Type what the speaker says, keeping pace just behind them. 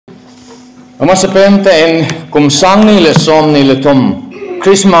Ama sa penta en kumsang ni le som ni le tum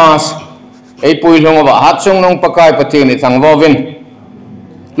Christmas ay puilong wa hatsong nong pakai patin itang wovin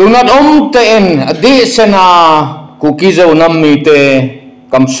lunat te en adi sana kukizo nammi te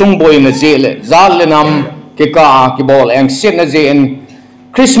kamsung boy na zile zal le nam kika kibol ang sit na zin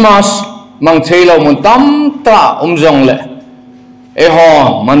Christmas mang thelo mun tam ta umjong le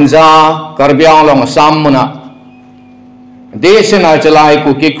eho manja karbiang long sam muna Desen al jalai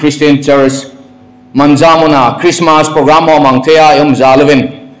kuki Christian Church manjamuna Christmas program ho mangthea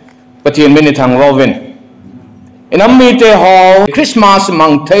zalvin patien minute hang rovin inammi te ho Christmas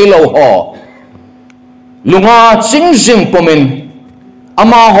mangthelo ho lunga jingjing pomin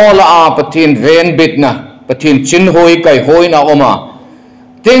ama ho la a patien ven bitna patien chin hoi kai hoi na oma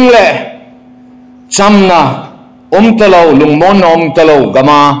tingle chamna talo lungmon talo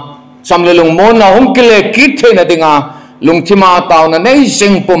gama samle lungmon na kile kithe na dinga lungthima taw na nei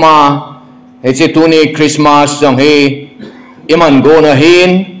sing puma he che tuni Christmas jong he iman go na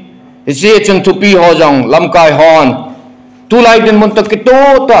hin he che chen thupi ho jong lamkai hon tu lai din mun tak to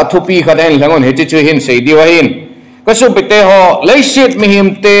ta thupi khaden langon he che hin sei diwa hin kasu pete ho leisit mi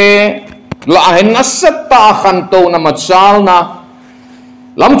him te la hen asat ta khan to na machal na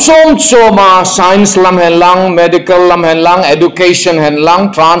lam chom choma science lam hen lang medical lam hen lang education hen lang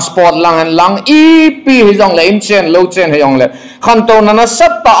transport lang hen lang ep hi jong le in chen lo chen he jong le khan to na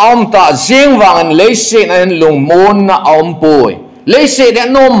sat ta om ta jing wang en le se na hen lung mon na om poi le se de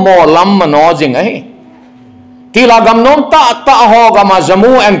no mo lam ma no jing ai ti la gam nom ta ta ho gam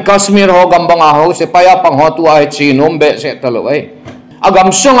Jammu and Kashmir ho gam banga ho se pa ya pang ho tu ai chi nom be se ta lo ai agam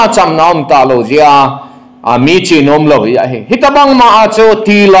sunga cham na om ta lo jia mi chi nom lo ya he hitabang ma a cho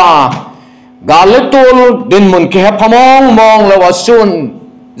tila galetul din mun ke phamong mong lo wasun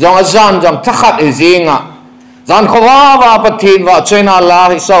jong azan jong thakhat e zinga zan khowa wa pathin wa chena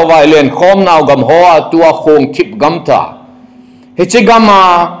la so wa len khom naw gam ho tua khong thip gam ta he che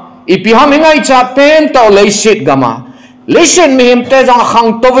gama ipi ham ngai cha pen to leisit gama leisit mi him te jong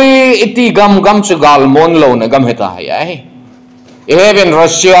khang to vi iti gam chu gal mon lo na gam heta ya he even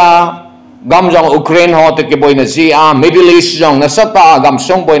Russia gam jong Ukraine ho te ke boy na zia Middle East jong na sata gam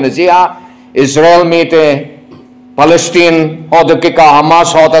song boy na zia Israel mi te Palestine ho te ke ka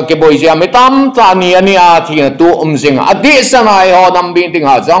Hamas ho te ke boy zia mitam ta ni ani a thi tu jing adi sanai ho nam bin ting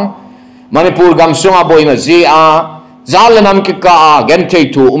ha jong Manipur gam song a boy na zia zal nam ke ka gen te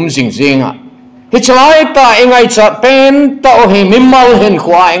tu jing zinga hi chlai ta engai cha pen ta o hi mimal hen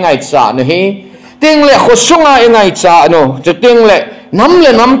khwa engai cha ne hi ting le khosunga engai cha no te ting le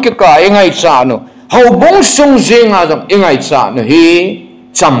nam ke ka engai cha no hau bong sung jinga jong engai cha no hi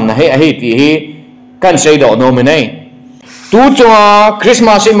cham na he ti hi kan sei do no me nei tu chunga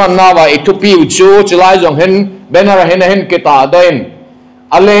Christmas man na wa itu piu chu chulai jong hen banner hen ke ta den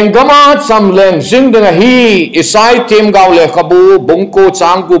aleng gama cham leng jing deng hi isai tim gaw le khabu bongko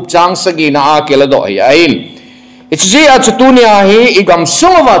chang gup chang sagi na a ke la do hi ain it's ji a chutunia hi igam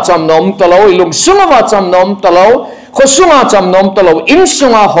sunga cham nom talo ilung sunga cham nom talo khosunga cham nom talo in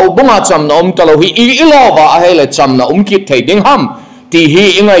sunga hobunga cham nom talo hi ilova a hele cham na ki thei ding ham ti hi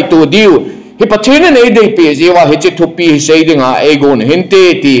ingai tu diu hi pathine nei dei pe jiwa hi chi thupi hi sei dinga egon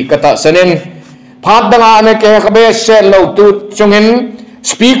hinte ti kata sanen phat danga ne ke khabe se lo tu chungin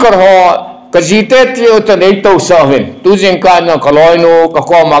speaker ho kajite ti ota nei to sawen tu jing ka na khaloi no ka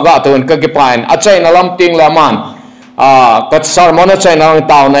ko maga ton ka ke pain achai na lam ting la man kat sarmona chai na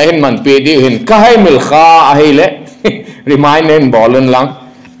taw na hin man pe di hin ka hai mil kha a hele remind him bolen lang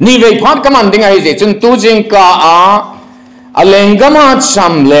ni vei phat kaman dinga hi je chun tu jing ka a lengama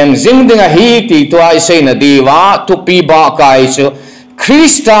cham leng jing dinga hi ti to ai sei na diwa tu pi ba kai chu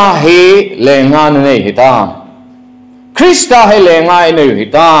CHRISTA he lenga nei hitam CHRISTA he lenga nei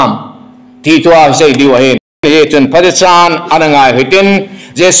hitam ti to ai sei diwa hin ye chun phadichan anangai hitin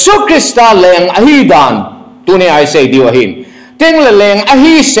Jesu CHRISTA leng ahi dan tu ne ai sei diwa hin ting le leng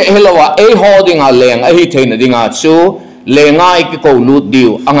ahi se helowa e holding a leng ahi theina dinga chu lenga ik ko lut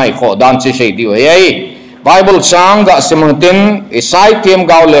diu angai kho dan chi sei diu ei Bible chang ga simantin isai tim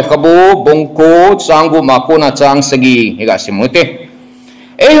gaw le khabu bongko changu makuna chang sagi higa simuti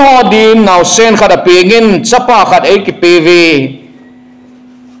e hodin naw sen khada pengin chapa khat e ki pv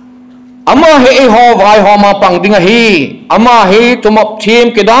ama he e ho vai ho ma pang dinga hi ama hi tumop thim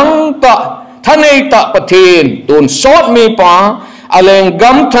kedang ta thanei ta pathin tun sot mi pa aleng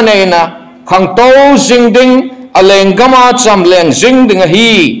gam thanei na khang to jing ding aleng gama cham leng jing ding hi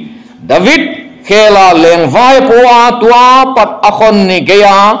David khela leng vai po a tua pat akhon ni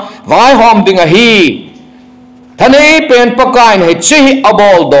geya vai hom ding hi thanei pen pakain he chi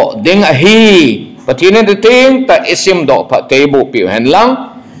abol do ding hi pathin de ting ta isim do pa table pi hen lang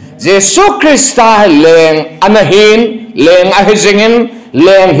Jesu Christa leng anahin leng ahizingin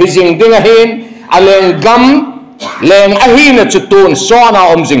leng hizing dingahin aleng gam leng ahin chutun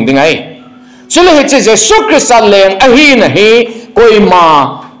sona omjing dingai chule he Jesu Christa leng ahin hi koi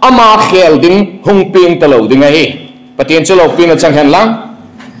ma ama khel ding hungping talo dingai patien chulo pin chang hen lang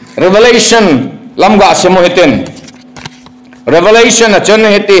Revelation lamga semo hiten Revelation achon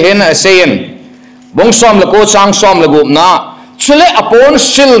heti hen asein bong som la ko chang som la gup na chule apon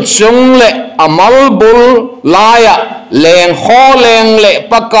sil chung le amal bul laya leng ho leng le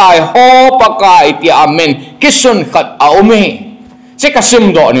pakai ho pakai ti amen kisun khat aumi che ka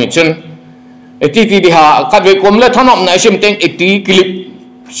sim do ni chun eti ti di ha khat ve kom le thanom na sim teng eti clip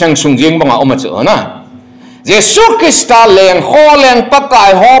sang sung jing banga oma chu na Jesu Christa leng ho leng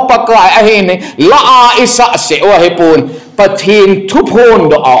pakai ho pakai a hi ni la a isa se wa he pun pathin thu phon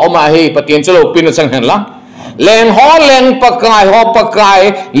do a oma he pathin chalo pin sang hen la leng ho leng pakai ho pakai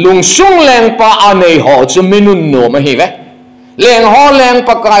lung sung leng pa anei ho chu minun no ma hi ve leng ho leng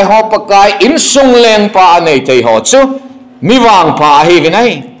pakai ho pakai in sung leng pa anei thei ho chu mi wang pa hi ve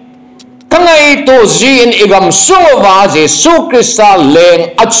nai kangai to ji in igam sung wa Jesu Christa leng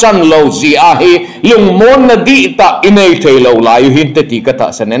achan lo ji a hi lung mon na di ta inei thei lo lai hin te ti ka ta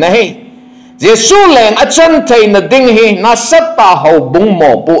san na he Jesu leng achan thei na ding hi na sat ta ho bung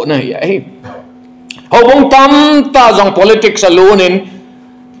mo pu na hi ho bung tam ta jong politics alone in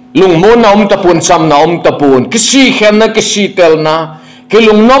lung mon na ta pun sam na ta pun kisi khem na kisi tel na ke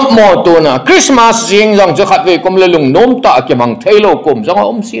lung nom mo to na Christmas jing jong cho khat ve kom le lung nom ta ke mang thei lo kom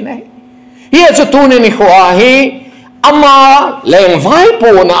jong si na hi chu tu ni ni khwa hi ama leng vai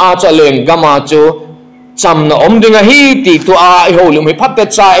pu na a cha leng gama chu cham na ding a hi ti tu a ho lum hi phat te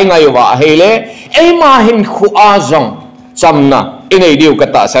cha engai wa he le ei ma hin khu a jong cham na inei diu ka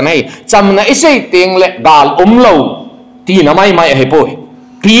ta sa nei cham na isei ting le dal lo ti na mai mai he poi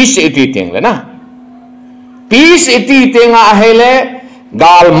peace iti ting le na peace iti ting a he le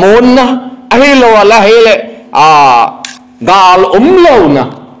dal mon na a he lo la he le a dal lo na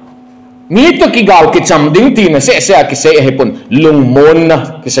mi to ki gal ki cham ding ti na se ki se he pun lung mon na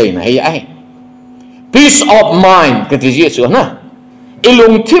ki se na he ai peace of mind ka ti Jesu na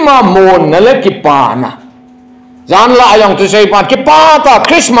ilung thima mon na le ki pa na jan la ayong tu sei pa ki pa ta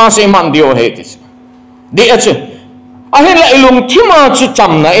Christmas e man dio he tis di achu a he la ilung thima chu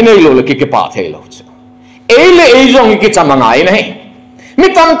cham na inei lo le ki pa the lo chu e le e jong ki cham na ai na he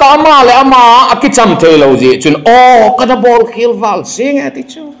mi tam ta ma le ama a ki cham the lo ji chun o ka da bol khil val sing ati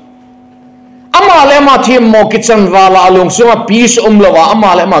chu ama le ma thim mo ki chan wala alung sunga peace lawa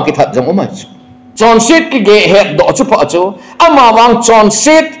ama le ma ki that jong ma chu chon sit ki ge he do chu pa chu ama wang chon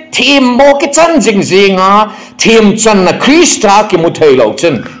sit thim mo ki chan jing jinga thim chan na Christa ki mu thei lo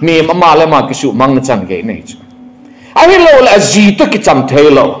chen mi ama le ma ki su mang na chan ge nei chu a hi lo la ji to ki cham thei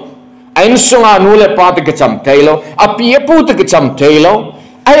lo ain sunga nu le pa to ki cham thei lo a pi pu to ki cham thei lo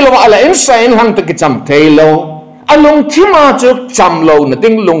ai lo ala in sain hang to ki cham thei lo alung thima chu cham lo na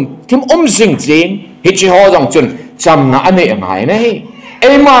ting lung thim jing jing hi chi ho jong chun cham na ane ngai na hi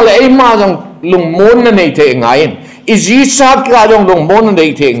ei ma jong lung mon na nei the ngai i ji sa ka jong lung mon na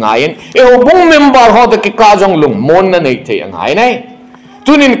nei the ngai e ho bung member ho ta ki ka jong lung mon na nei the ngai nai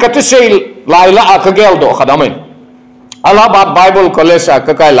tunin ka te sei lai la ka gel do khadamen Allahabad Bible College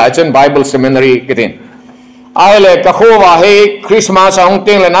ka kai lai chen Bible Seminary kitin ai le ka khowa he Christmas hong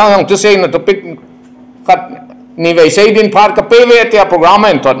ting le na hong tu sei na to pik khat ni ve sei din phar ka peve te program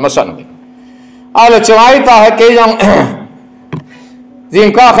en tot masan ala chai ta ha ke jang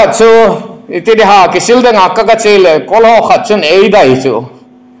jing ka khat chu iti de ha ki sil de nga ka chele kolo khat chun ei dai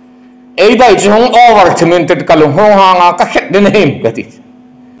chu hong over cemented ka lu hong ha nga ka khet den hem ka ti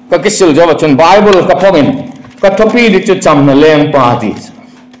ka ki sil jo chun Bible ka phongin ka thopi di chu cham na leng pa ti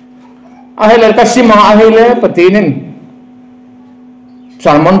a hele ka sima a hele patinin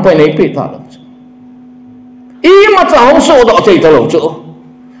salmon pa nei pi ta i ma cha hong so do chei ta lo chu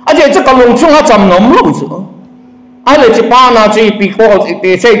a je cha ka long chung ha cham nom lo chu a le chi pa na chi pi ko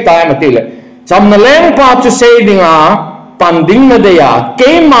te sei ta ma ti le cham na leng pa chu sei dinga pan ding na de ya ke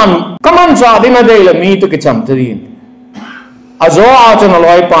man kaman cha ding na de le mi tu ke cham trin a zo a chu na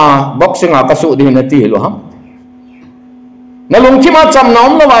loi pa boxing a ka su di na ti lo ham na long chi ma cham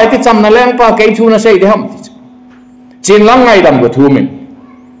nom lo vai ti cham na leng pa ke thu na sei de ham chin lang ngai dam go thu min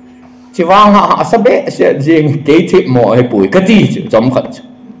chỉ vang ha sabe sẽ riêng cái thịt mỏ hay bụi cái gì chứ giống khẩn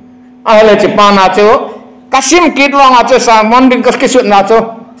ai là chỉ pa na chứ cái sim kit vang à chứ sao món đinh cái chuyện nào chứ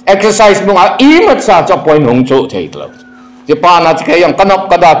exercise bung à im mà sao cho point hong chỗ thấy được chỉ pa na chỉ cái yang kanop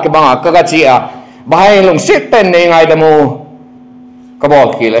kada cái bang à cái gì à bahai long sit pen này ngay đamo cái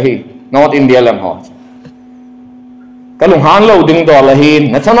bol kia là hi North India làm họ cái lùng han lâu đinh đó là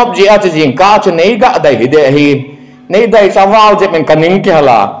hin nó thằng ấp gì cho riêng cá cho nấy gã đầy hide hin nấy đầy sao vào chứ mình cần những cái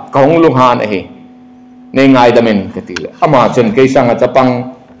là không lùng han này nấy ngày đó mình cái gì ama chân cái sang ở Japan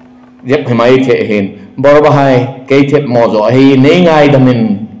dẹp hay mấy thế hin bor bahai cái thế mò rồi hin nấy ngày đó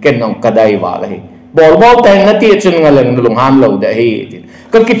mình cái nông cái đầy vào đây bor bao tay nó tiệt chân ngay lần lùng han lâu đấy hin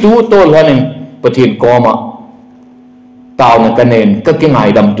cái tu tol hanin pathin ko mà tao nó cái nền cái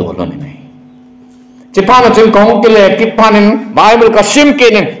ngày đâm tol hanin chỉ phàm là chuyện công cái lệ cái phàm Bible cái sim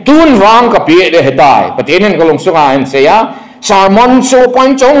cái nên tuôn vang cái bia để hết tai, bắt nên cái lồng sung anh say á, sermon số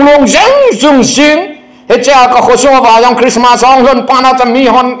quan trọng lồng zeng zung sing, hết cha cái khổ sung vào trong Christmas ông luôn pana cho mi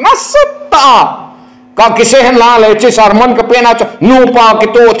hon nasata, cái xe hen la lệ chỉ sermon cái pena cho nu pa cái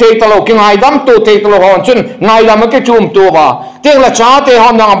tu thế talo cái ngày đâm tu thế talo hon chun ngày đâm cái chum tu vào, tiếng là cha thế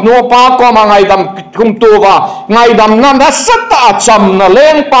hon đang nu pa có mà ngày đâm chum tu vào, ngày đâm nam nasata chăm na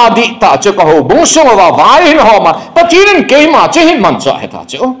LENGPA đi ta cho cái hồ bung sung vào vai nó mà, bắt chuyện cái mà chỉ hết mình cho hết ta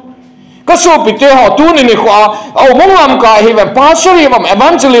chứ. Cái số bị thế họ tu nên qua, ông muốn làm cái hi vam, pastor hi vam,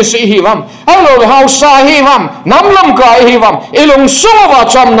 evangelist hi vam, hello house hi vam, năm làm cái hi vam, ilung sung vào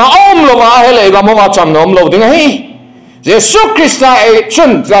chăm na om lo vào hay là cái mà vào chăm na om lo tiếng ấy. Jesus Christa ấy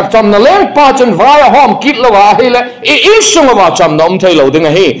chân ra chăm na LENGPA chân vai hòm kít lo vào hay là ít sung vào chăm na om thấy lo tiếng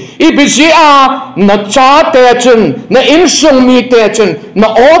ấy. Ít bị gì na cha tê chân, na in sung mi tê chân, na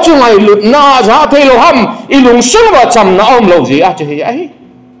ô chung ai lụt na ra thấy lo ham, ilung sung vào chăm na om lo gì chứ ấy.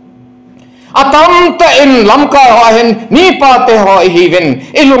 Atam ta in lam ka ho hen ni pa te ho hi ven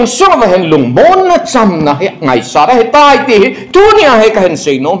ilung sung va hen lung bon na cham na he ngai sa ra he tai ti tu ni he ka hen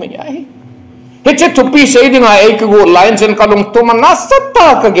sei no me ai he che tu pi sei ding ai ka go line chen ka lung to man na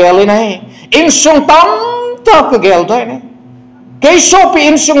sata ka gel nei in sung tam ta ka gel doi nei ke so pi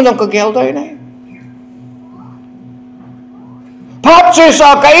in sung jong ka gel doi nei pap che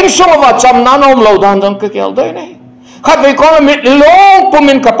sa ka in sung va cham na nom lo dan jong ka gel doi nei khát vì con mình lông của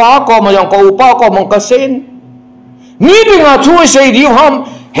mình cả ba con mà dòng cầu ba con mong cả sen mi đi ngà chui xây đi ham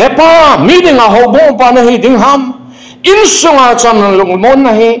hepa mi đi ngà hậu bông pa này đi ham in sung à chăm lông môn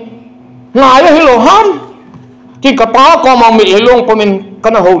này ngài là hello ham thì cả ba con mong mình lông của mình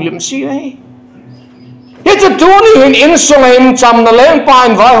cái nào hậu liêm si đấy cái chuyện tu này in sung in chăm là LENGPA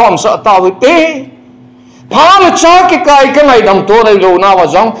in vai hòm sợ tao với té phá cha cái ngày đâm tổ này lâu nào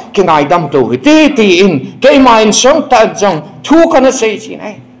giống cái ngày đâm tổ thì in cái mà in sống ta giống thu cái nó xây gì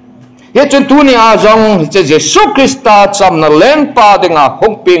này cái chuyện tu này giống cái Jesus Christa chăm là LENGPA để ngà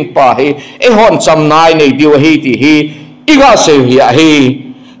hong ping pa hi hòn chăm này điều hi thì hi iga se hi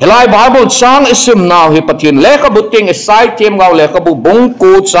lại Bible sang isim nào hi pathin lẽ cái bút tiếng sai tiêm gạo lẽ cái bút bung cô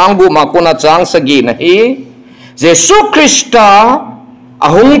sang bu mà cô na sang sagi này hi Jesus Christa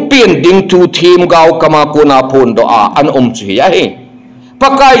ahong pin ding tu thim gao kama kuna phun do a an chi ya hi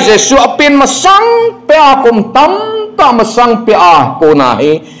pakai jesu apin masang pe a kum tam ta masang pe a kona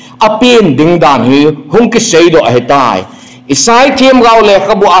hi apin ding dan hi hong ki sei do a tai isai thim gao le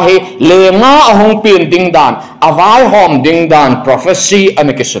khabu a hi le nga ahong pin ding dan avai hom ding dan prophecy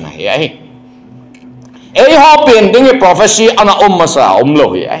an ki suna hi ai ei ho pin ding prophecy ana masa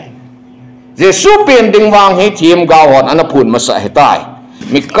lo hi ai jesu pin ding wang hi thim gao hon ana phun masa hi tai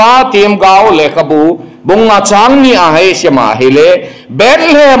Mika tim gao le kabu bunga chang ni a hai sema hele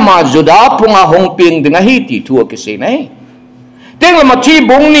Bethlehem ma Juda punga hong ping dinga hi ti thua ke se nei teng la ma thi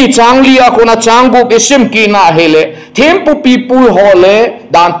bung ni chang li a kona chang bu isim ki na hele them pu pi pu ho le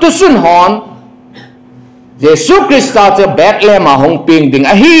dan tu sun hon Jesus Christa te Bethlehem ma hong ping ding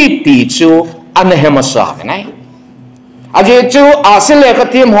a hi ti chu an hema sa nei aje chu asile ka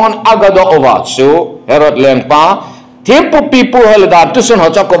tim hon agado ova chu Herod LENGPA thêm phụ pi pu hay là tu sun họ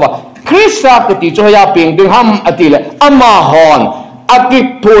cho cô vào Christa cái tí cho ya ping đừng ham atile ama hòn ati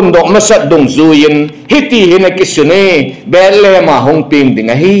thun độ mà sát đồng zuin hiti hina kisune Bethlehem mà hong ping đừng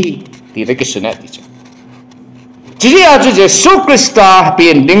hi tí cái kisune tí cho chỉ là cho Jesus Christa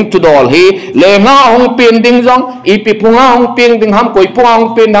ping đừng tu đol hi le nga hong ping đừng giống ipi pu nga hong ping đừng ham koi pu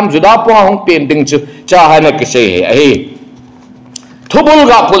hong ping ham Juda pu hong ping đừng chu cha hay là kise hi thubul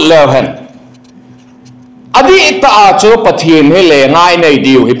ga put le hen adi ta cho pathin he le ngai nei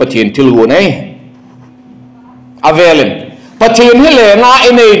diu hi pathin thilgu nei avelen pathin he le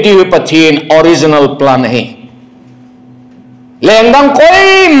ngai nei diu pathin original plan hi leng dang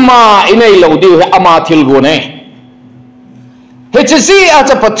koi ma inei lo diu he ama thilgu nei he chisi a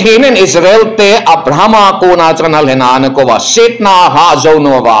cha pathin in Israel te Abrahama ko na chana lena na ko wa set na ha zo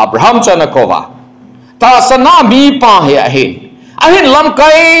no wa Abraham chana ko wa ta sana mi pa he ahin ahin lam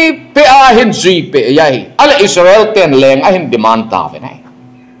kai pe ahin zui pe yai ala Israel ten leng ahin demand ta ve nai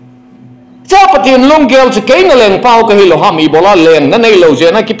cha patin long gel che ke na leng pau ka hi lo ham i bola leng na nei lo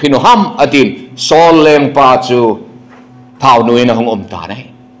je na ki phinu ham atin sol leng pa chu thảo nuôi na hong ta này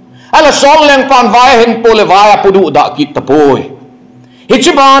ala sol leng pan vai hen pole vai apudu da kit tapoi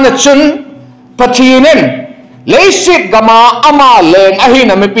hichiban chun pathinen leisit gama ama leng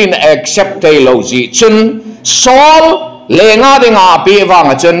ahina mepin accept tay loji chun sol lenga dinga pi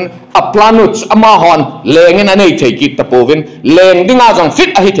wanga chun aplanut ama hon lengin anei thei kit tapovin leng dinga jong fit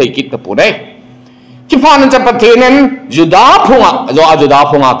ahi thei kit tapu dai kifan cha pathinen juda phunga zo ajuda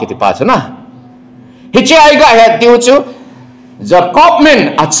phunga kitipa chana hichi ai ga he tiu chu Jacob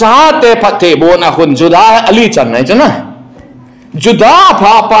men acha te pathe bon a hun juda ali chan nai chana juda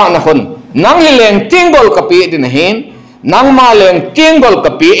pha pa na hun nang hileng tingol kapi din hin nang ma leng tingol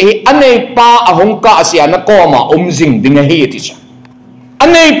kapi hi anei pa ahong ka asia na koma jing ding hi ti cha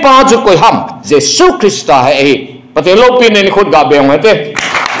anei pa chu koi ham jesu christa he pathe lo pin ni khut ga beng te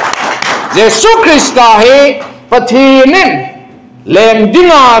jesu christa he pathe nen leng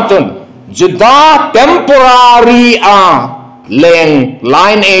dinga tun juda temporary a leng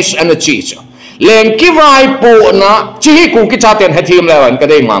line age and the cheese leng kivai po na chi ku ki chaten hathim lewan ka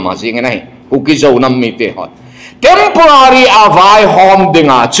dei mama sing nai ku ki zo nam mi te hot temporary avai hom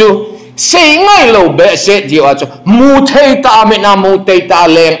dinga chu sei ngai lo be se ji wa chu mu thei ta me na mu thei ta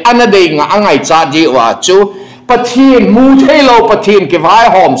leng ana dei nga angai cha ji wa chu pathin mu thei lo pathin ki vai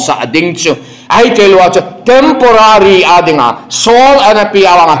hom sa ding chu ai te lo chu temporary adinga sol ana pi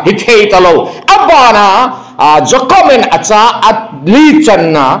awanga hi thei ta lo abana jokomen acha at li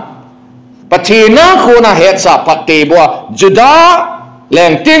channa pathina khuna hetsa patte bo juda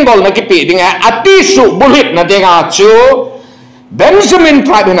leng tingol na ki pi dinga ati su bulit na denga chu benjamin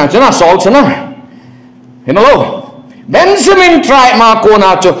tribe na chana sol chana hello benjamin tribe ma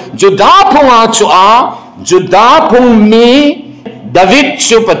kona chu juda phunga chu a juda phung mi david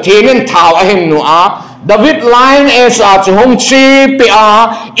chu pathinen thau a hin nu a David line as a hong chi pe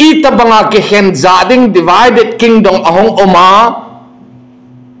a ita banga ki hen zading divided kingdom ahong oma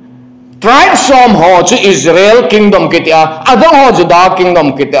tribe som ho chu Israel kingdom kitia adong ho Judah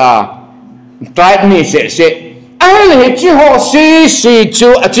kingdom kitia tribe ni se ai le chi ho si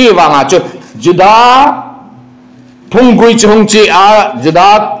chu achi wanga chu Judah phungui chu hong chi a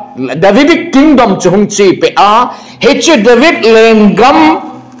Judah Davidic kingdom chu hong chi pe a he chu David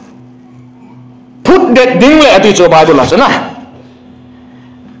lengam put that ding le ati cho Bible la sana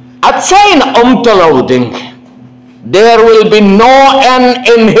at chain loading there will be no end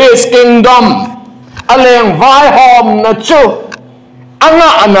in his kingdom aleng vai hom na chu anga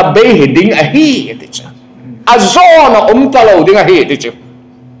ana be hiding a hi ati cha azona loading a hi ati cha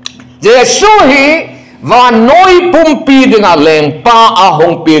jesu hi va noi pumpi dinga leng pa a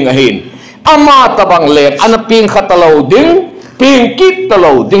hong ping a hin ama tabang leng ana ping loading ping kit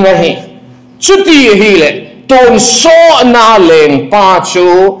loading a hi chuti hi le ton so na leng pa chu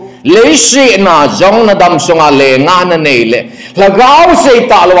le si na jong na dam songa le nga na nei le lagaw sei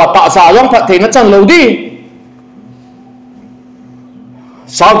ta lo ta sa jong phat the na chan lo di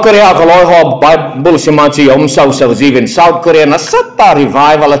South Korea ko loi ho Bible sima chi om sau jivin South Korea na satta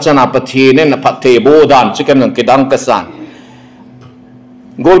revival chana pathi ne na phat the bo dan chicken ng kidang kasan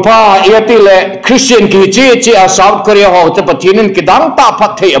golpa iati le Christian ki chi a South Korea ho te pathinin kidang ta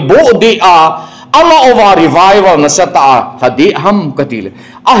phat the bo di a ama over revival na sata hadi ham katile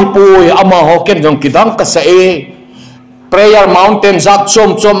ai poi ama ho ken jong kidang ka sa e prayer mountain zat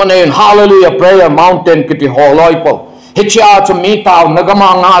chom anen hallelujah prayer mountain kiti holoi po hicha to mi taw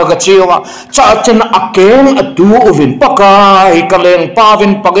nagama ngal ka chiwa cha chen aken atu uvin pakai kaleng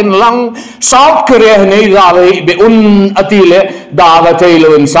pavin pagin lang South Korea nei la be un atile da ga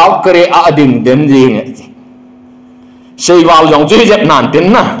tailo in South Korea ading den jing sei wal jong chi jet nan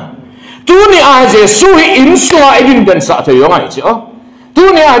tin na tu ni a je su hi in sua edin den sa the yong ai chi o tu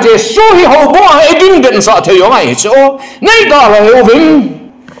ni a je su hi ho bo edin den sa the yong ai chi o nei da la ho vin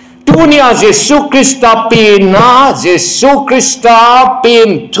tu ni a Jesu Christa pin na Jesu Christa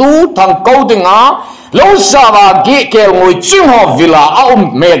pin tu thang ko dinga lo sa ba ge ke ngoi ching ho villa a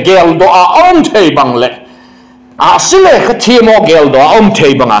me gel do a thei bang le a sile kha thi mo gel do a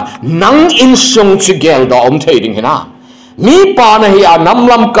thei banga nang in sung chi gel do thei ding hina mi pa na hi a nam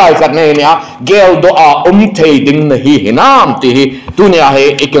lam kai kat ne nia gel do a thei ding na hi hinam ti hi tu ni a he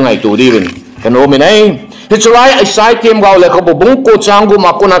ikangai tu di rin kano mi nei hi chulai ai sai kem gao le ko bung ko chang gu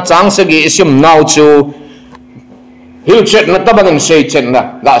ma ko na chang se gi sim nau chu hil chet na tabanin sei chen na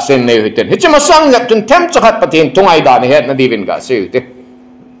ga sen ne hiten hi chama sang yak tun tem chakat patin tungai da ni het na divin ga se te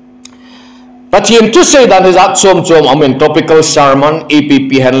patin tu sei dan hi zat chom amen topical sermon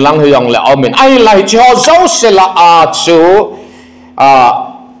EPP hen lang hyong le amen ai lai cho zo se la a chu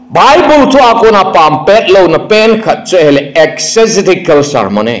Bible tu aku na pam pet lo na pen khat che le exegetical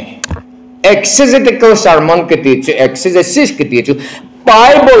sermon e exegetical sermon ke ti chu exegesis ke ti chu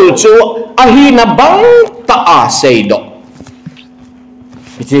Bible chu ahina bang ta a sei do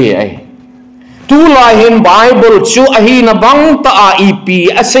ji ai tu la hin Bible chu ahina bang ta a ip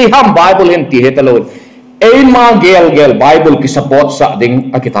a sei ham Bible hin ti hetalo ei ma gel Bible ki support sa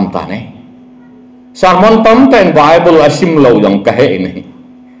ding akitam ta ne sermon tam ten Bible asim lo dong ka he ne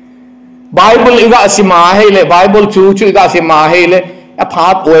Bible iga asima he le Bible chu iga asima he le a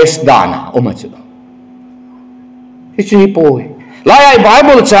phat west dana oma chu hi chi poi lai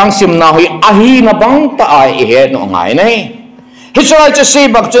Bible chang sim na hi ahina bang ta ai he no ngai nei Hisrai cha si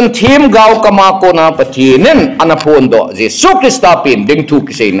bak chun thim gau kama ko na pathinin anapon do Jesu Christa pin ding thu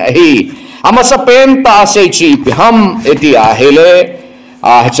kisin hi ama sa pen ta sei chi pi ham etia hele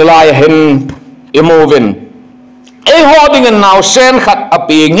chalai hin imovin e holding and now sen khat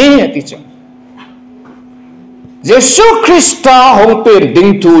api ngi ati cha Jesu Christa hong pen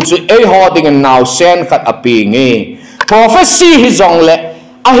ding thu chu e holding and now sen khat api ngi prophecy hi zong le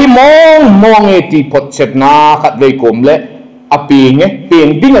ahi mong eti pot set na khat ve kom le api nge pen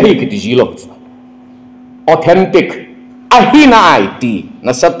ding hi ki jilo authentic ahina it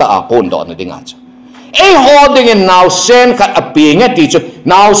na sata a kon do na dinga cha e holding in now sen khat api nge ti chu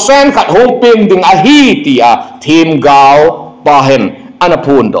now sen khat hong pen ding ahi ti a thim gao pa hen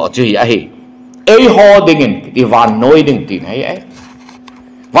anapun do chi ahi e holding in ti van noi ding ti nei ai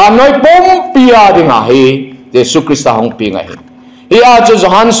van noi pom pia ding ahi Jesu Christa hong pi ngai Ia chu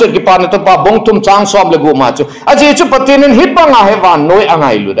Johan sur ki pan to pa bong tum chang som le gu ma chu aji chu patinin hi pa nga he van noi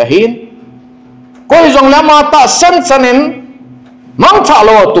angai lu da hin koi jong la ma ta san sanin mang tha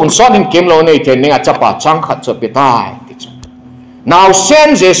lo tung son in kem lo nei ten ninga chapa chang khat chu pitai now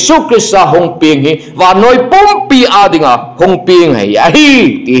sen Jesu Christa hong ping hi van noi pom pi adinga hong ping hai a hi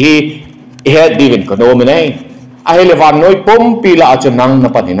ti hi he divin ko no me nei a hele van noi pom pi la chu nang na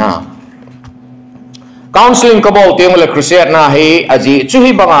panina counseling kabol tiang le Christian na hi aji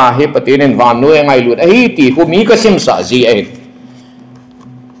chuhi banga hi patinin van noi ngai lut hi ti hu mi ka sim sa ji ai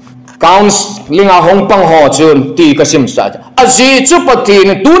counseling a hong pang ho chun ti ka sim sa aji chu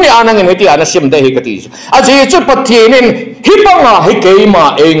patin tu ni anang in ti ana sim de hi ka ti aji chu patinin hi banga hi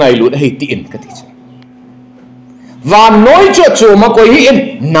keima e ngai lut hi ti in ka ti van noi chu ma ko hi in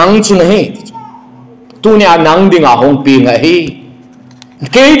nang chu na hi tu ni anang ding a hong pi ngai hi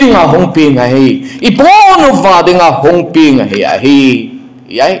cái đi ngà hong pi ngà hi ibonu va đi ngà hong pi ngà hi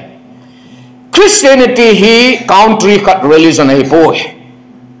yai Christianity hi country khat religion hi poi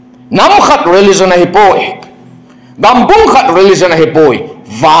nam khat religion hi poi bambung khat religion hi poi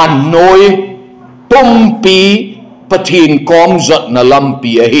van noi pom pi pathin kom zot na lam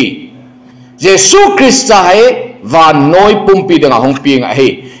pi hi Jesu Christa hi van noi pom pi ngà hong pi ngà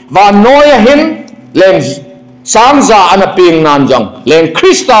hi van noi hin lem sang za ana ping nan jong len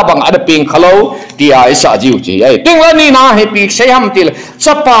Christa bang ana ping khalo ti ai sa jiu chi ai ting la ni na he pi se ham til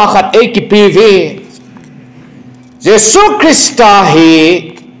chapa khat e ki pi ve Jesu Christa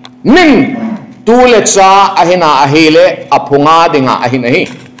hi min tu le cha ahina ahile aphunga dinga ahina hi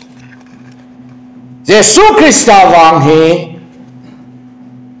Jesu Christa wang hi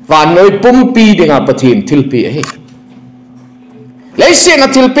van noi pum pi dinga pathin thil pi hi leise na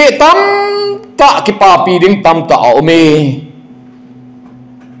thil pe tam ta ki pa pi ding tam ta ome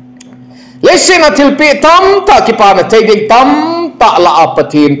leise na thil pe tam ta ki pa na thei ding tam ta la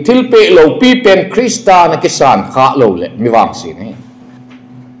apathin thil pe lo pi pen Christa na kisan kha lo le mi wang si ne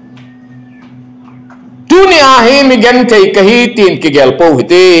dunia he mi gan thei ka hi tin ki gel po hi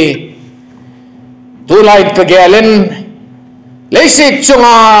ti tu lai ka gelen leise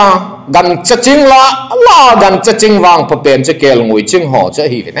chunga gan chaching la gan chaching wang pa pen che kel ngui ching ho che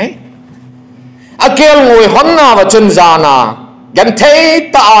hi ne akel ngui honna wa chun zana gan thei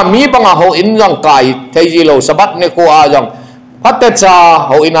ta mi banga ho in jang kai thei ji lo sabat ne ko a jang hatta cha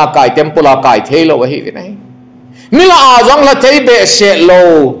ho ina kai tempula kai thei lo hi ne mi la a jang la thei be se lo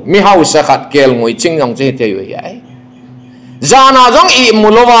mi hau sa khat kel ngui ching jang che thei wi ai zana jang i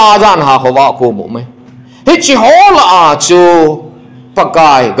mulowa jan ha ho wa ko mu me hi chi ho la a chu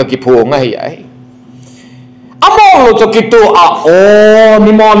pakai ka ki phu ngai ai among lo to kitu a o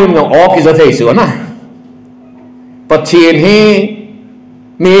ni molin no o ki za thei su na pathin hi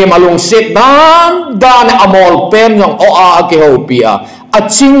mi malung sit dan amol pen jong o a ki ho pi a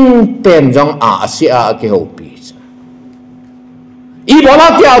ching pen jong a si a ki ho pi i bola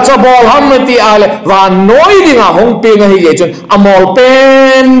ti a cha bol ham ti a le wa noi dinga hong pi nga hi ye chun amol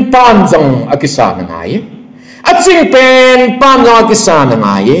pen pan jong a ki sa na ngai a ching pen pan jong a ki sa na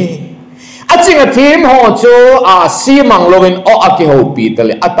ngai aching a thim ho chu a si mang lovin o a ki ho pi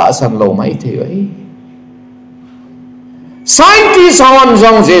tale ata san lo mai the ai scientist hon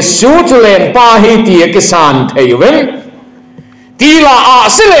jong Jesu chu len pa hi ti ke san thei wen ti la a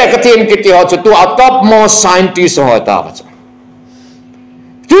sele ka tin ki ti ho chu tu a top most scientist ho ta ba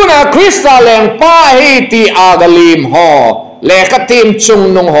tu na CHRISTA len pa hi ti a galim ho le ka tim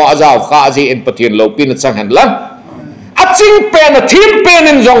chung nong ho azaw kha ji in pathin lo pin chang han la a ching pen a thim pen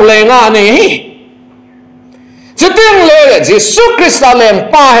in jong le nga ni Jiteng le Jesu CHRISTA len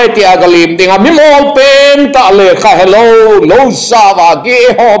pa he ti agalim dinga mi mol pen ta le kha hello lo sa wa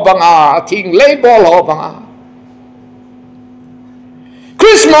ge ho banga thing le bol ho banga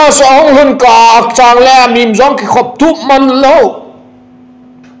Christmas ong hun ka chang le mim jong ki khop tup man lo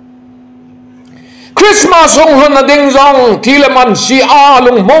Christmas ong hun na ding jong thi le man si a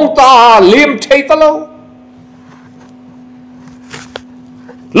lung mong ta lim thei ta lo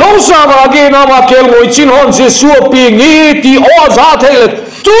Long sa ba ge na ba kel ngoi chin hon se su pi ngi ti o za the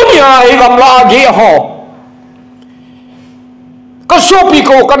tu nya ai gam la ge ho ka su pi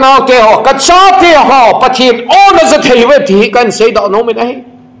ko ka na te ho ka cha te ho pathin o na za thei we thi kan sei da no me nai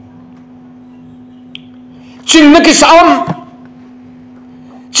chin na ki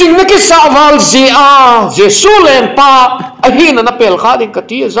sa wal zi a Jesu len pa a hi na pel kha ding ka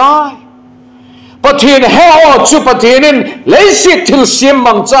ti zai pathin he chu pathin lấy sit thil sim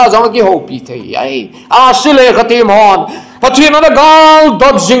mang cha jang ki ho pi thei ai a sile khatim hon pathin na gal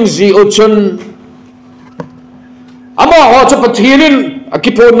dot jing ji u chun ama ho chu pathin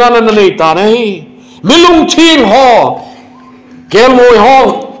ki pon na na nei ta nei milung thing ho kel moi ho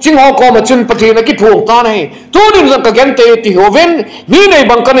ching ho ko ma chun pathin ki phung ta nei tu nim jang ka gen te ti ho ven ni nei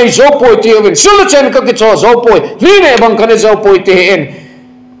bang ka nei zo poi ti ven sul chen ka ki cho zo poi ni nei bang ka nei zo poi te en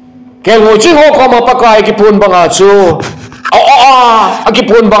Kel ngồi ching ho ko ma pakai ki pun banga chu a ki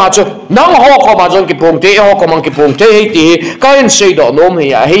pun banga chu nang ho ko ma jong ki pung te ho ko mang ki pung te hi ti kain sei do nom hi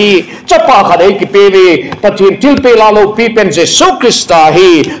a hi chapa kha dei ki pe ni pathin til pe la lo pi pen Jesu CHRISTA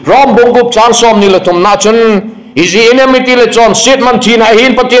hi rom bong gup chan som ni le thum na chun izi enemy le chon sit man thina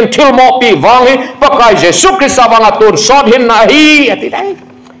hin pathin thil mo pi wang hi pakai Jesu CHRISTA banga tur sot hin na hi ati dai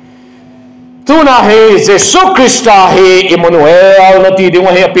tu na he Jesu CHRISTA he Emmanuel na ti ding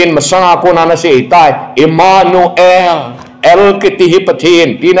he pin masanga ko na se tai Emmanuel el kiti hi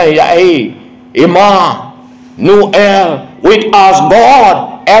pathin pina ya he Emmanuel with us God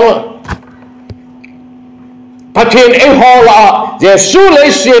el pathin e hola Jesu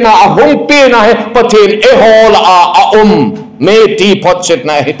le sina a hung pina he pathin e hola a me ti photset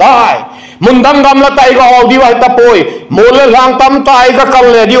na he tai mundang gam la tai ga hol diwa ta poi mole lang tam tai ga kal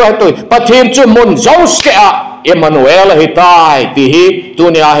le diwa toi pathin chu mun zos ke a Emmanuel hi tai ti hi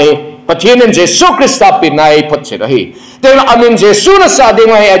tunia hi pathin in Jesu CHRISTA pinai photse ra hi then amin Jesu na sa ding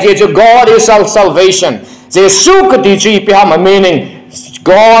hai je God is our salvation Jesu ka ti chi pi ha meaning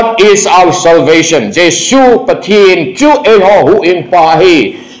God is our salvation Jesu pathin chu e ho hu in pa hi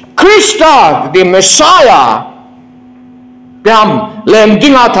CHRISTA the Messiah Piam lem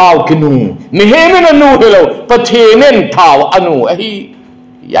dinga thao kinu mi hemen anu hello pathinen thao anu ahi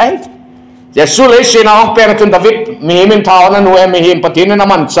yai Jesu le sina hong pen tun David mi hemen thao anu em him pathinen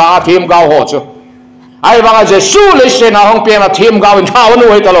aman cha thim gao ho chu ai banga Jesu le sina hong pen thim gao in thao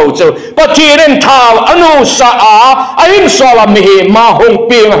anu he talo chu pathinen thao anu sa a ain sola mi he ma hong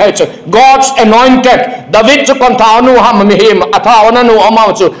pen he chu God's anointed David chu kon thao anu ham mi him athao anu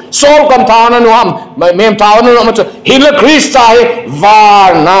ama chu Saul kon thao anu ham mem thao anu ama chu hila CHRISTA he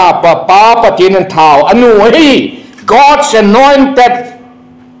var na pa pathin thao anu hi God's anointed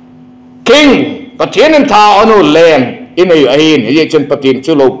king pathin thao anu len in ai ye chen pathin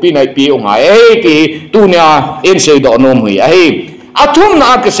chu lo pi nai pi ong ai ti tu nya in sei do nom hi ai athum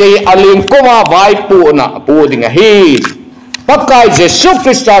na ka sei aling ko wa vai pu na pu ding hi pakai Jesu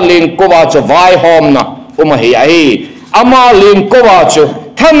CHRISTA ling ko wa chu vai hom na hi ai ama ling ko wa chu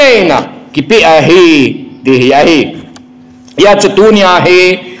thane na ki pi a hi di hi ai ya chu tu nya hi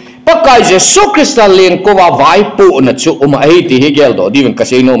pakai Jesu CHRISTA ling ko wa vai pu na chu hi ti hi gel do di ka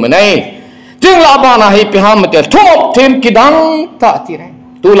sei no me nai ting la ba na hi pi ham te thumop thêm kidang ta ti re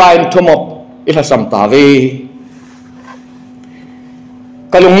tu lain thumop ila sam ta ve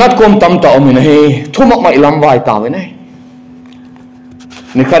kalung nat kom tam ta omin hi thumop mai lam vai ta ve nai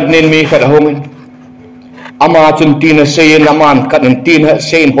ni khat nen mi khat homin ama chun tin na sei naman kat nen tin ha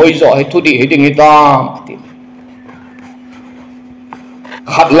sein hoi zo hai thudi hi ding hi ta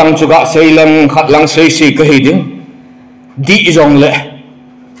khat lang chuga sei lang khat lang sei si ka hi ding di jong le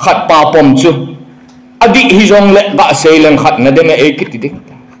khat pa pom chu adi hi jong le ba sei lang khat na de me e kiti ding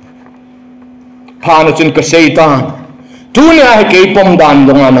phana chun ka sei ta tu ne ai ke pom dan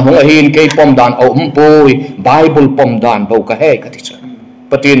dong an ho hin ke pom dan om poi Bible pom dan bo ka he ka ti chu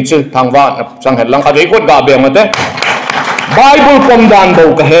patin chu thang wa sang het lang ka dei kot ga be ma te Bible pom dan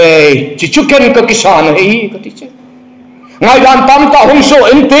bo ka he chi chuken ka kisan he ka ti che ngai dan tam ta hong so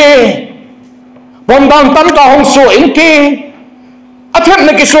ente pom dan tam ta hong so ente athem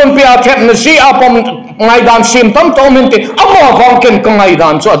na kison pe athem na si apom ngai dan sim tam to mente amo vang ken ka ngai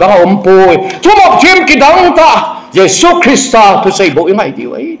dan so da om poi thumop thim ki dang ta Jesus Christa to say bo ngai di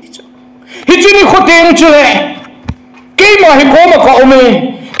wai ti che hi chi ni khoteng che ke ma hi ko ma ka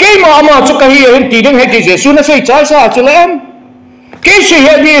ome cái mà ama cho cái hiện tỷ đừng hay thì Jesus nó xây trái sa cho em cái sự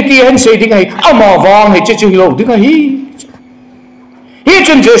hiện đi thì anh xây đừng hay ama vang hay chứ lâu đừng hay hi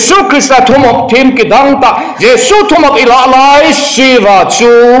chân Jesus Christ thôm học thêm cái đăng ta Jesus thôm học ila lai si và chu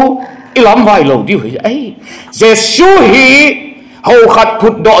ilam vai lâu đi vậy ấy Jesus hi hậu khát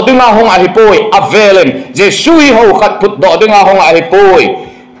phut đọ đừng hong ai bôi avelen Jesus hi hậu khát phut đọ đừng hong ai bôi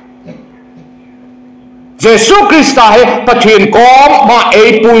Jesus Christa hay pathin kom ma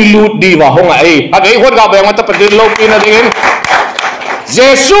ei pui lut di wa hong ai age hot ga bang ta pathin lo pin adin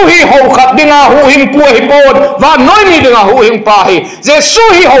Jesus hi ho khat dinga hu hing pu hi pod wa noi ni dinga hu hing pa hi Jesus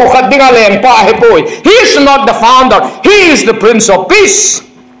hi ho khat dinga leng pa hi poi he is not the founder, he is the prince of peace.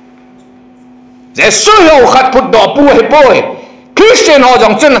 Jesus hi ho khat put do pu hi poi Christian ho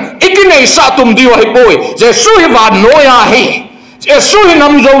jong chen ikinei sa tum di wa hi poi Jesus hi wa noya hi Jesus hi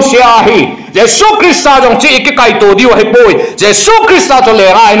nam zo sia hi Jesus Christa jong chi cái kai to diu hay boy Jesus Christa to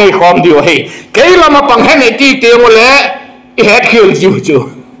le rai nei khom diu hay cái lama pang hen ti te mo le i het khil diu chu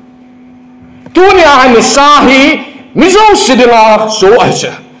tu ni a ni sa hi mi zo sidinga so ai cha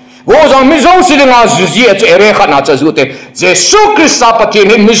go jong mi zo sidinga ji a che ere khana cha zu te Jesus Christa patin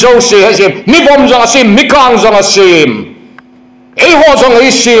ni mi zo se ha mi bom jong sim mi kang jong sim ei ho jong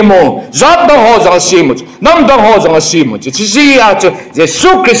ei simo zat da ho jong simo nam da ho jong simo chi chi ya che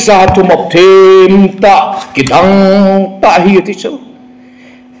Jesus Christa tu mok thêm ta ki dang ta hi ti cho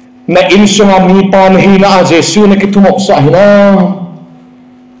na in sunga mi pa na hi na Jesus na ki tu mok sa hi na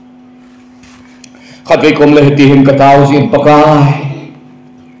khat ve kom le ti hin ka tau jin pakai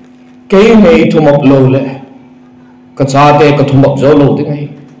ke nei tu mok lo le ka cha te ka tu mok zo lo ti ngai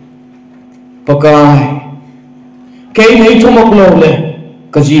pakai cái này thu mộc lâu lên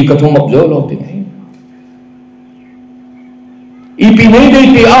cái gì cái thu mộc dấu lâu thì này ipi này đây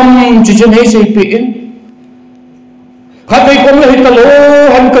thì chỉ chân hay xây pin khát đây cũng là hết talo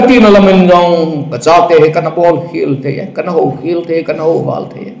hắn cái tin là mình dòng cái sao thế cái nó bol khil thế cái nó hồ khil thế cái nó hồ val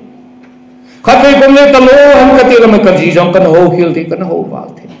thế khát đây cũng là talo hắn cái tin là mình cái gì dòng cái nó hồ khil thế cái nó hồ val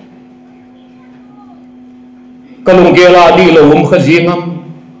thế cái lùng kia là đi là cái gì ngâm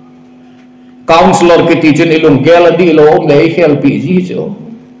counselor ke teacher ilung gela di lo om le hel pi ji cho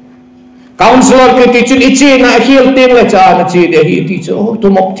counselor ke teacher ichi na hel ting la cha na chi de hi ti cho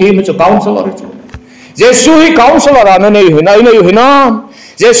tu mok thi ma cho counselor cho Jesus hi counselor ana nei hina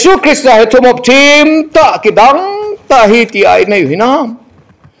Jesus Christ ha tu mok thim ta ki dang ta hi ti ai nei hina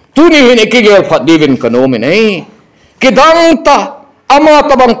tu ni hin ki gel phat divin kanomi nei ki dang ta ama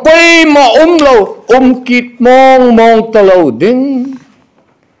tabang pei ma lo kit mong ta lo ding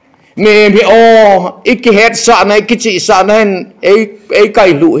me bi o iki het sa na iki chi sa na ei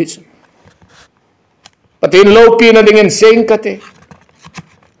kai lu hi patin lo pi na dingen seng kate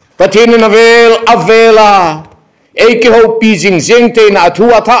patin na vel avela ei ki ho pi jing jing te na thu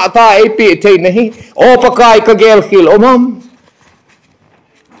tha ei pi te nahi o pakai ka gel khil omam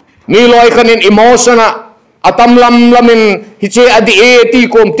ni loi khanin emotiona atam lamin hi che adi e ti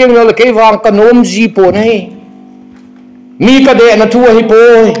kom ting lo ke wang kanom ji po nahi mi ka de na thu hi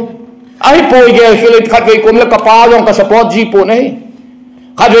poi ai poi gel khilit khat ve kom la ka pa jong ka support ji po nei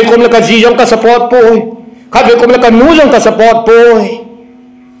khat ve kom la ka ji jong ka support poi khat ve kom la ka nu jong ka support poi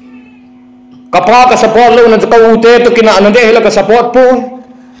ka pa ka support lo na ka u te to kina an de hela ka support poi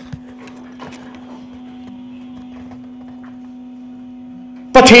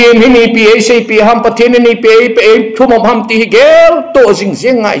pathin ni pi ai sei pi ham pathin ni pi ai thumom ham ti gel to jing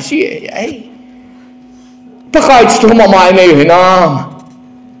jing ngai si ai pakai thumom mai nei hina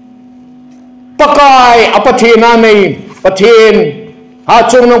pakai apathina nei pathin ha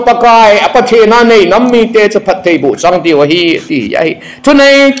chung nong pakai apathina nei nammi te cha phat thei bu chang ti wa hi ti ai thu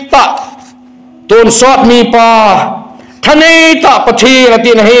nei ta ton sot mi pa thanei ta pathi la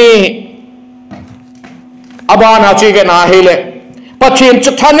ti nahi abana chi ge na hele pathin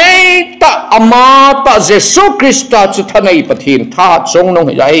chu thanei ta ama ta Jesus Christa chu thanei pathin tha chung nong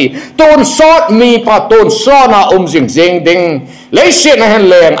ai ton sot mi pa ton so na jing jing ding lấy chuyện này hen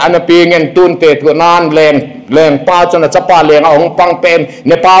leng anh pi ngen tun te tu nan leng pa cho nó chapa leng ông pang pen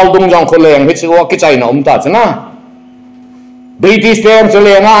Nepal dung jong ko leng hi chu ki chai na ta chana British tem cho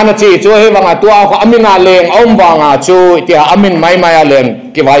leng anh chi chu he wanga tua ko amina leng om wanga chu tia amin mai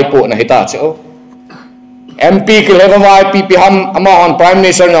leng ki vai pu na hi ta chu MP ki lewai PP ham ama on prime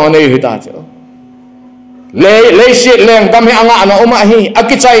minister na nei hita cho le sit leng dam hi anga na oma hi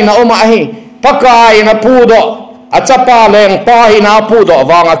akichai na oma hi pakai na pu do achapa leng pa hi na pu do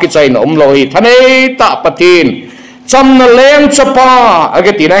wanga kichai na lo hi thanei ta patin cham na leng chapa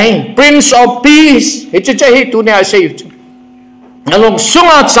ageti nai Prince of Peace hi che hi tu ne a sei along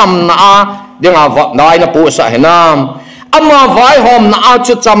sunga cham na a denga nai na pu sa hinam ama vai hom na a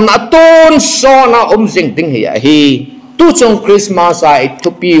chu cham na ton so na jing ding hi tu chong Christmas ai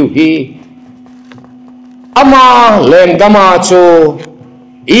tu piu hi ama leng dama chu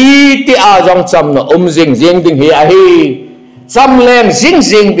i ti a jong cham na jing ding hi cham leng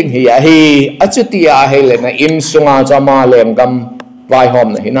jing ding hi a chu ti a he le na in sunga chama leng gam vai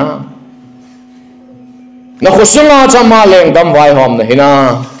hom na hina na khusunga chama leng gam vai hom na hina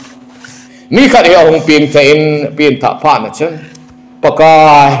mi khat he hong pin te in pin tha pha na chen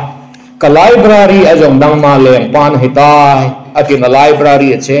pakai ka library a jong dang ma leng pan hi tai atin a library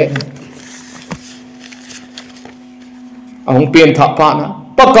che hong pin tha pha na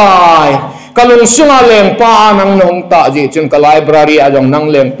pakai kalung sunga leng pa nang nong ta ji chen ka library a jong nang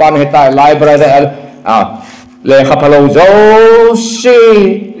leng pan hi tai library le kha phalo zo si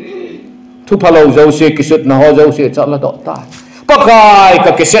thu phalo zo si kisut na ho zo si cha la do ta pakai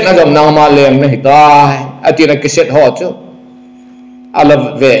ka kiset na jom nang ma leng na hitai atina kiset ho chu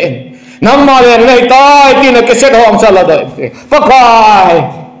ala ve nang ma leng na hitai tina kiset ho sa la dai pakai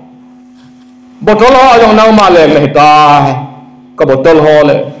botol ho jom nang ma leng na hitai ka botol ho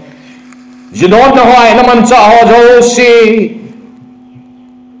le jinon na hoai na man cha ho jo si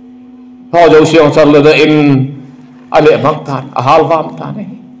ho sa la da in ale mak tan a hal vam tan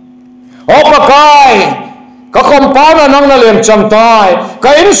ho pakai ka kompana nang na leng chang tai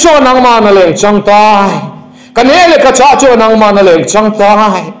ka inso nang ma na leng chang tai ka nele ka cha chu nang ma na leng chang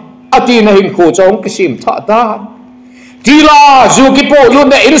tai ati na hin khu chong kisim tha ta tila zu ki po lu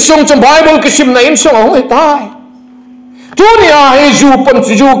na insong chang bible kisim na insong ong tai tu ni a he zu pon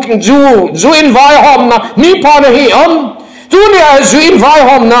zu in vai hom na mi pa na hi tu ni a zu in vai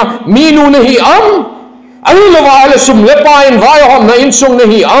hom na mi nu na hi ai lo wa le sum le pa in vai hom na in sung ne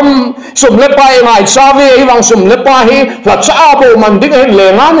hi sum le pa ngai sa ve hi wang sum le pa hi la cha bo man ding hen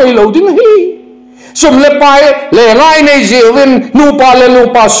le nga nei lo ding hi sum le pa le ngai nei zewin nu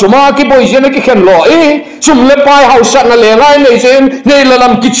pa suma ki boi jene ki khen lo sum le pa hau sat na le ngai nei zen nei la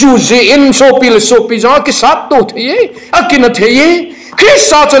lam ki chu zi in so pi za ki sat to the akina the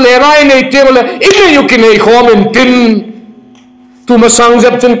Christa cha le ngai nei te le ine yu ki nei khom in tin tu ma sang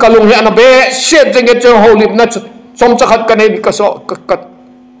jap chen kalung he na be set jeng che holip na som cha khat kanai ka so ka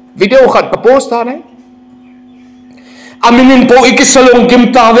video khat ka post ta ne aminin po ikisalong kim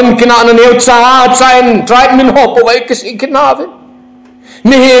tawen kina na neu cha chain drive min ho po vai kis ikinaven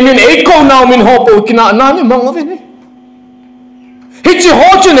ni he min e ko now min ho po kina na ni mang ave ne hi chi ho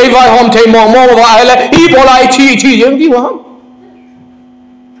chu nei vai hom thei mo wa ale i bola i thi jeng di wa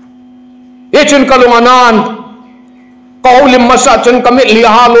e chen kalung anan kau lim masa chen kamit li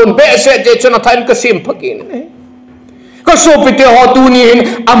halon be se je chen thain ka sim phakin ne ka so pite ho tu ni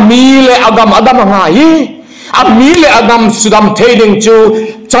amile agam ngai amile agam sudam theding chu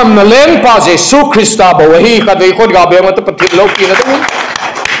cham na LENGPA je CHRISTA bo hi ka dei khot ga be ma ta pathit lo ki na tu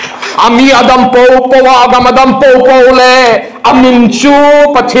ami adam po agam adam po le amin chu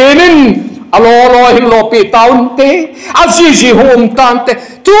pathenin alo hin lo pi taun te aji hom tan te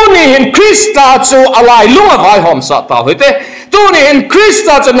tu ni hin CHRISTA chu alai lunga vai hom sa ta hoite tu ni hin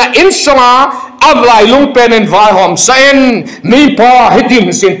CHRISTA chu na insama avlai lung pen en vai hom sen mi pa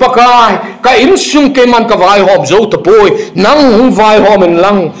hitim sin pakai ka insung ke man ka vai hom zo to poi nang vai hom en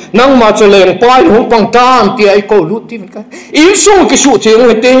lang nang ma chu leng pai hong pang tan ti ai ko lu ti ka insung ki su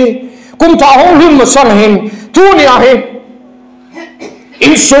theng te kum tha hong lun ma sang hin tu ni a he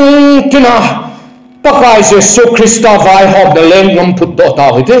insung tina pakai je CHRISTA vai hom de leng ngam put to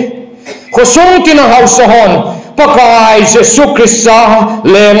ta hoite ko sung tina house hon pakai je CHRISTA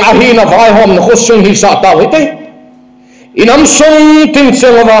leng ahina vai hom na ko sung hi sa ta hoite inam sung tin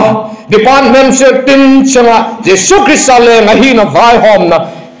chenga department se tin chenga je CHRISTA leng ahina vai hom na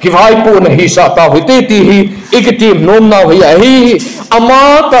ki vai pu na hi sa ta hoite ti hi ikitim nom na hi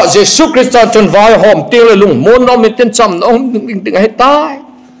ama ta je CHRISTA chon vai hom te le lung mon no mit tin cham no ding he tai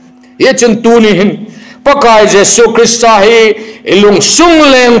ye chen tu ni hin pakai je CHRISTA hi ilung sung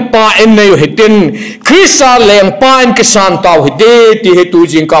LENGPA en nei hitin CHRISTA LENGPA en kisan taw hide ti he tu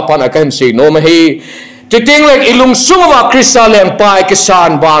jing ka pan akan se no ma hi ti ting lek ilung sung wa CHRISTA LENGPA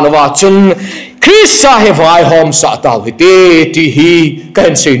kisan ban wa chun Christa he vai hom sa tau hi te ti hi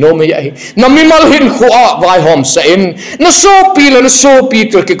kan sei no me ai na mi mal hin khuwa vai hom sa in na so pi la na so pi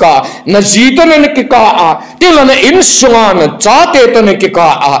to ki ka na ji to na ki ka a te la na in sunga na cha te to na ki ka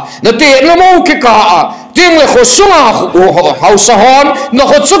a na te na mo ki ka a ting le kho sunga hau sa hon na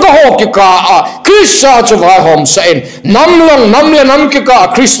kho chu ka ho ki ka a Christa chu vai hom sa in nam le nam ki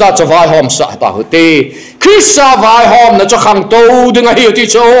ka Christa chu vai hom sa ta hu te Christa vai hom na chu khang to ding a hi ti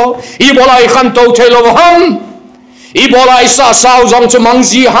cho I bola I khan to thelo ham I bola I sa sao jong chu mang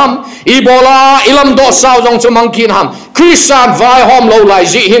ji ham I bola ilam do sao jong chu mang kin ham Christa vai hom lo lai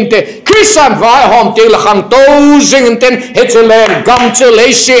ji hin te Christa vai hom te la khang to jing ten he chu len gam chu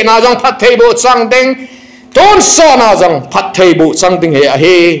le she na jong phat thei bo chang ding ton sa na jong phat thei bo chang ding he a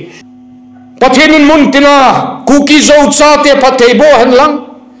he pathin mun tina ku ki zo cha te phat thei bo han lang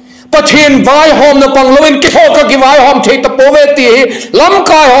pathin vai hom na pang loin ki ho ka ki vai hom thei ta pove ti lam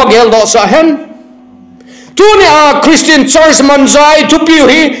kai ho gel do sa hen tu ne a Christian church man jai tu pi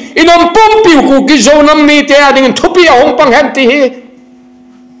hi inom pom pi ku ki zo nam mi te ading tu pi hong pang hen ti hi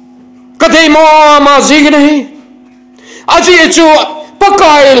ka thei ma jing nei aji chu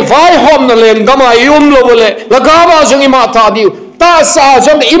pakail vai hom na len gama yum lo bole la gama jong ima tha diu ta sa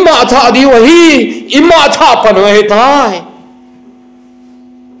jong ima tha diu hi ima tha pan he tai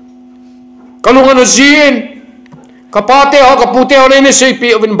kalungan zin kapate ho kapute ho ne sei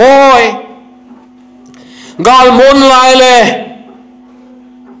pi ovin boy gal mon lai le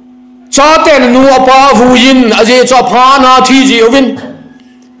chaten nu apa vuin aje cha phana thi ji ovin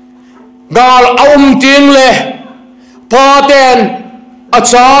gal aum ting le paten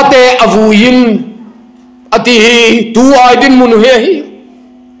achate avuin ati tu ai din mun he hi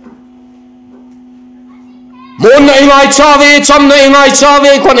mon na ingai chave cham na ingai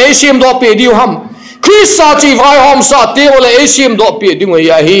chave kon asiam do pe diu ham Christa chi vai hom sa te ole asiam do pe diu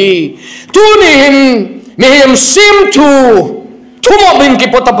ya hi tu ni him mehem sim tu mo bin ki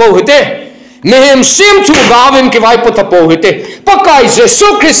potapo hite mehem sim tu gavin ki vai potapo hite pakai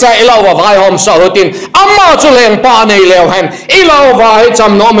Jesu Christa ilawa vai hom sa hotin amma chu leng pa nei lew han ilawa he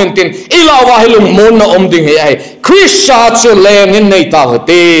cham no men tin ilawa he lung mon na om ding he ai Christa chu leng in nei ta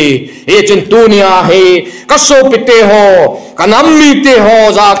hote e chen tunia he ka so pite ho kanam mi te ho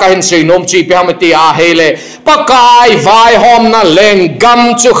za ka hin sei nom chi pe ham ti a he le pakai vai hom na leng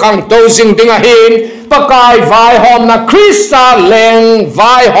gam chu khang to jing ding a hin pakai vai hom na Christa leng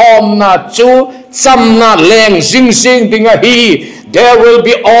vai hom na chu cham na leng jing ding a hi there will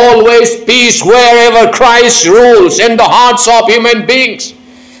be always peace wherever Christ rules in the hearts of human beings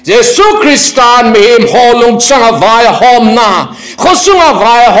Jesu Christa mehim holung changa vai hom na khosunga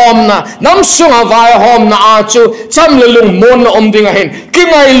vai hom na nam sunga vai hom na achu cham lelung mon na om ding a hen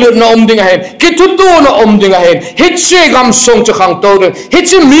kingai lut na om ding a hen kitutu na om ding a hen hit se gam song chu khang to hit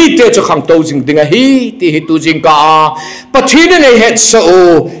se mi te chu khang to jing ding a hi ti hi tu jing ka pathin ne het so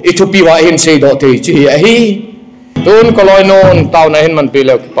itu pi wa hen se do te chi a hi tun koloi non tau na hen man pi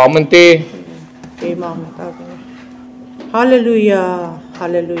le pa man te amen hallelujah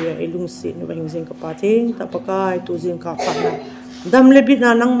hallelujah ilung si no bang jing ka pathing tapakai tu jing ka patna dam le bit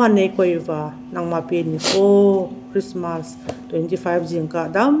na nang man ne koiwa nang ma pe ni ko Christmas 25 jing ka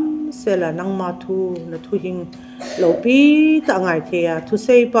dam sela nang ma thu na thu hing lo pi ta ngai thea thu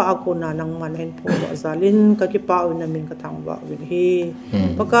sei pa akona nang man hen pho zalin ka ki pa na min ka thang ba win hi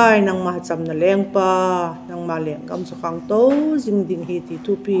pakai nang ma cham na leng pa nang ma leng gam su khang to jing ding hi ti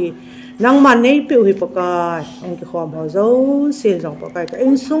tu pi nang man nei pe hi pakai ang ki khom ho zo se jong pakai ka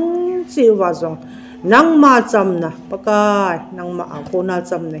in sung chi wa jong nang ma cham na pakai nang ma akona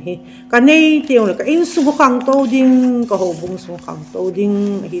cham na hi ka nei ti ong ka in su khang to ding ka ho bung su khang to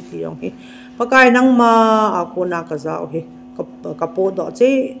ding hi ti ong hi pakai nang ma akona ka za hi ka po do che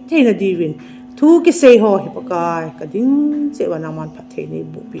theina divin thu ki sei ho hi pakai ka ding che wa nang man pha the nei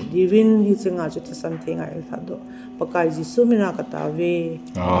bu pi divin hi chenga chu san thenga el tha do pakai jisu mina ka ta ve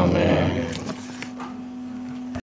amen